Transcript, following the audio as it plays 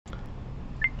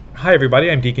Hi, everybody.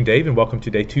 I'm Deacon Dave, and welcome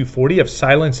to day 240 of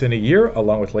Silence in a Year,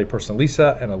 along with layperson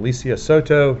Lisa and Alicia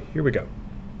Soto. Here we go.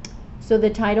 So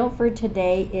the title for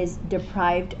today is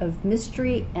Deprived of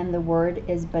Mystery, and the word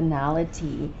is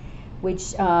banality,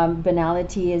 which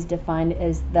banality is defined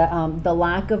as the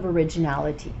lack of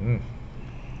originality.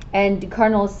 And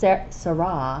Cardinal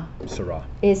Sarah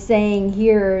is saying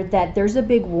here that there's a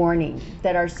big warning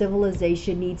that our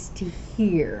civilization needs to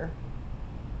hear,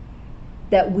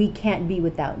 that we can't be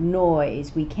without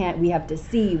noise. We have to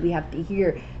see, we have to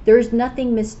hear. There's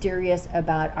nothing mysterious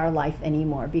about our life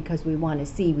anymore because we want to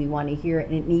see, we want to hear,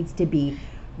 and it needs to be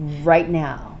right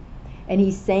now. And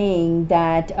he's saying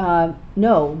that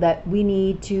that we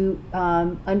need to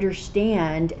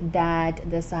understand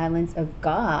that the silence of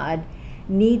God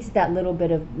needs that little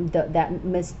bit of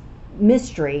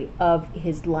mystery of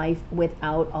his life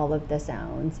without all of the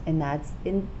sounds, and that's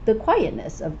in the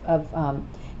quietness of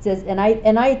says, and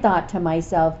I thought to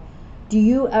myself, do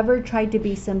you ever try to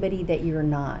be somebody that you're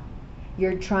not?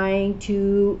 You're trying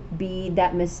to be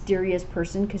that mysterious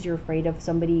person because you're afraid of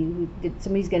somebody's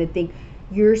going to think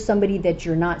you're somebody that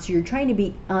you're not. So you're trying to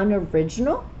be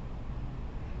unoriginal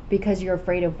because you're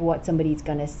afraid of what somebody's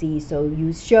going to see. So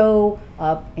you show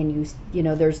up and you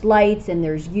know there's lights and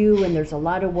there's you and there's a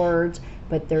lot of words,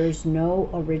 but there's no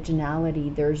originality,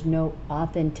 there's no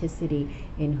authenticity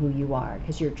in who you are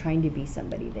because you're trying to be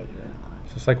somebody that you're not.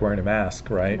 It's just like wearing a mask,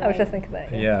 right? I was just thinking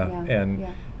that.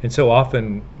 And so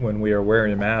often when we are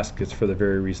wearing a mask, it's for the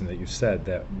very reason that you said,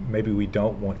 that maybe we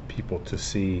don't want people to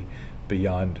see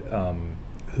beyond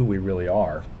who we really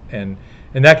are. And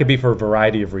that could be for a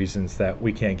variety of reasons that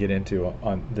we can't get into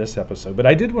on this episode. But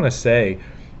I did want to say,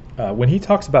 when he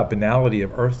talks about banality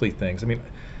of earthly things, I mean,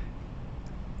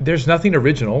 there's nothing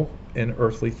original in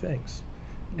earthly things.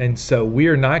 And so we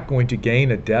are not going to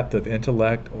gain a depth of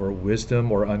intellect or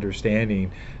wisdom or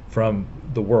understanding from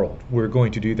the world. We're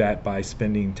going to do that by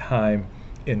spending time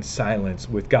in silence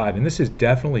with God. And this is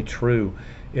definitely true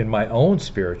in my own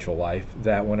spiritual life,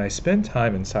 that when I spend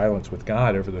time in silence with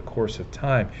God over the course of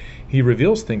time, he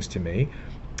reveals things to me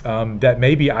that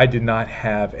maybe I did not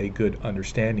have a good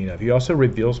understanding of. He also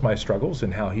reveals my struggles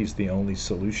and how he's the only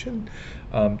solution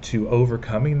to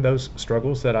overcoming those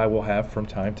struggles that I will have from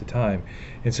time to time.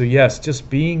 And so yes, just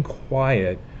being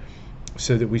quiet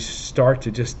so that we start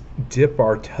to just dip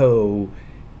our toe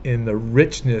in the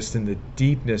richness and the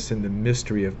deepness and the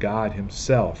mystery of God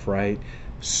himself, right?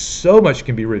 So much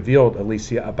can be revealed,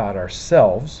 Alicia, about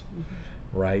ourselves,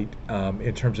 right,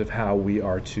 in terms of how we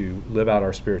are to live out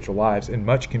our spiritual lives, and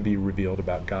much can be revealed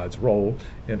about God's role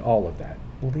in all of that.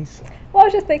 Lisa? Well, I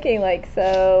was just thinking,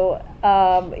 we're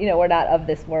not of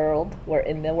this world, we're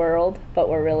in the world, but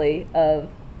we're really of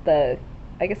the,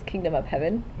 I guess, kingdom of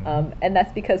heaven, and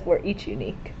that's because we're each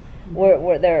unique. We're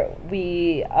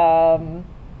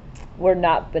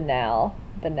not banal.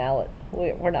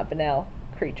 We're not banal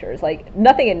creatures. Like,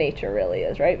 nothing in nature really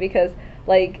is, right? Because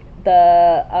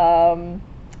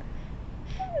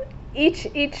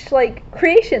each like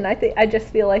creation, I just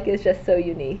feel like is just so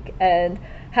unique, and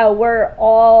how we're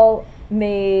all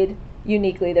made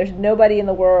uniquely. There's nobody in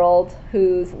the world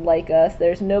who's like us.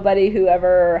 There's nobody who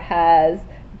ever has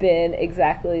been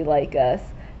exactly like us,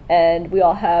 and we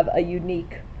all have a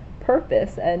unique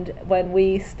purpose. And when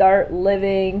we start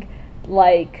living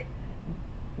like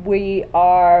we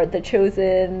are the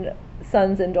chosen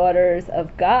sons and daughters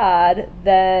of God,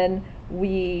 then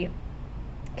we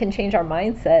can change our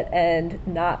mindset and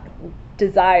not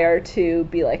desire to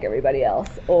be like everybody else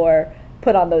or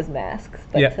put on those masks.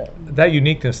 That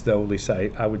uniqueness, though,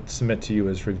 Lisa, I would submit to you,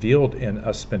 is revealed in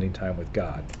us spending time with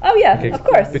God. Oh yeah, okay. Of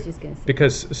course.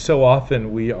 Because so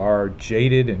often we are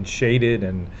jaded and shaded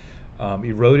and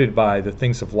eroded by the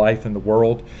things of life and the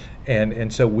world,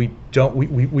 and so we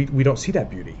don't see that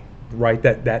beauty, right?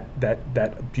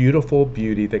 That beautiful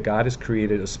beauty that God has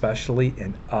created, especially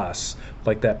in us,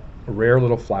 like that rare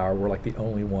little flower. We're like the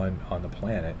only one on the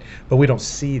planet, but we don't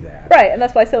see that. Right, and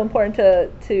that's why it's so important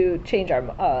to change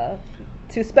our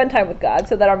to spend time with God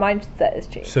so that our mindset is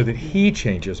changed. So that He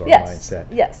changes our mindset.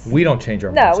 Yes. We don't change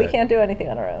our mindset. No, we can't do anything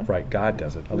on our own. Right, God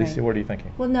does it. Alicia, what are you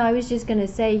thinking? Well, no, I was just going to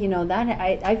say,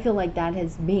 that I feel like that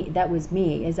was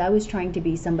me, is I was trying to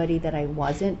be somebody that I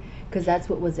wasn't, because that's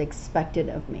what was expected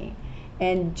of me.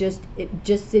 And just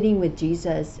sitting with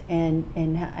Jesus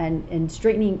and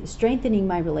strengthening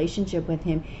my relationship with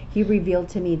Him, He revealed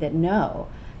to me that no.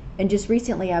 And just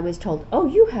recently I was told, oh,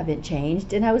 you haven't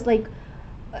changed. And I was like,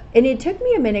 and it took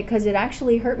me a minute because it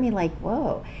actually hurt me, like,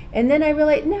 whoa. And then I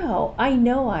realized, no, I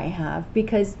know I have,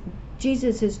 because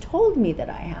Jesus has told me that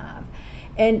I have.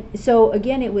 And so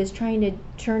again, it was trying to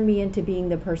turn me into being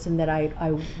the person that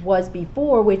I was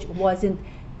before, which wasn't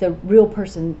the real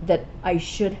person that I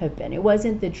should have been. It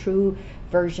wasn't the true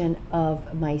version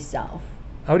of myself.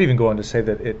 I would even go on to say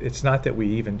that it's not that we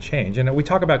even change. And we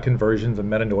talk about conversions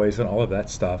and metanoia and all of that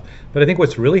stuff. But I think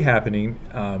what's really happening,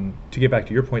 to get back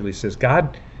to your point, Lisa, is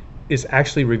God is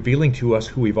actually revealing to us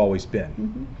who we've always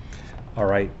been. All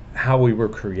right, how we were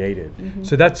created.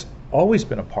 So that's always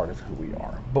been a part of who we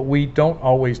are. But we don't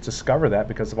always discover that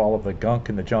because of all of the gunk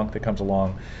and the junk that comes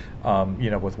along,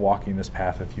 with walking this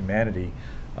path of humanity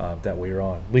that we are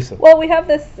on. Lisa. Well, we have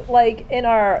this, like, in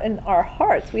our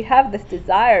hearts, we have this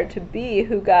desire to be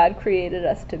who God created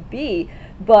us to be,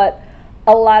 but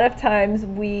a lot of times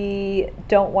we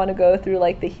don't want to go through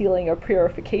like the healing or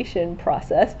purification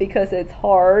process because it's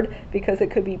hard, because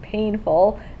it could be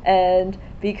painful, and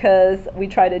because we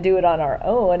try to do it on our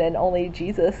own, and only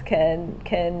Jesus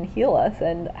can heal us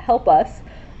and help us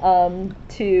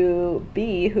to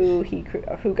be who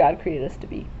God created us to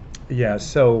be. Yeah,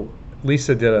 so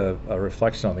Lisa did a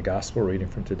reflection on the gospel reading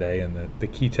from today, and the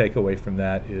key takeaway from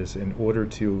that is, in order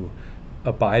to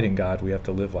abide in God, we have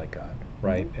to live like God,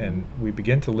 right? And we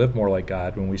begin to live more like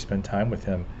God when we spend time with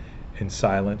Him in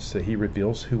silence, so He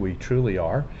reveals who we truly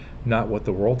are, not what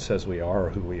the world says we are or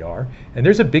who we are. And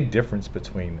there's a big difference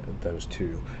between those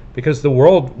two, because the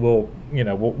world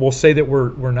will say that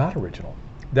we're not original,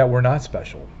 that we're not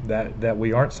special, that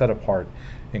we aren't set apart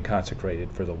and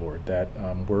consecrated for the Lord, that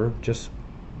we're just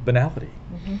banality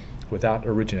without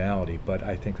originality. But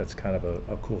I think that's kind of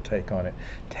a cool take on it.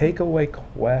 Takeaway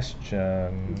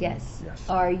question. Yes.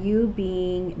 Are you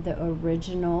being the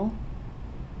original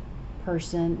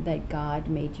person that God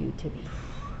made you to be?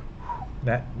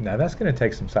 Now that's going to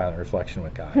take some silent reflection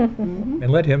with God. And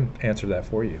let Him answer that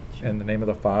for you. In the name of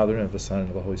the Father, and of the Son, and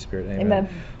of the Holy Spirit. Amen.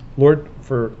 Amen. Lord,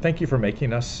 thank you for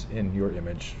making us in your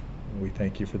image. We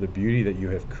thank you for the beauty that you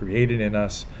have created in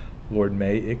us. Lord,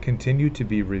 may it continue to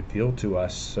be revealed to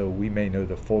us so we may know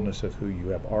the fullness of who you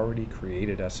have already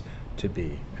created us to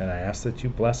be. And I ask that you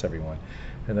bless everyone.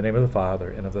 In the name of the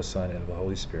Father, and of the Son, and of the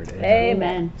Holy Spirit. Amen.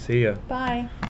 Amen. See ya. Bye.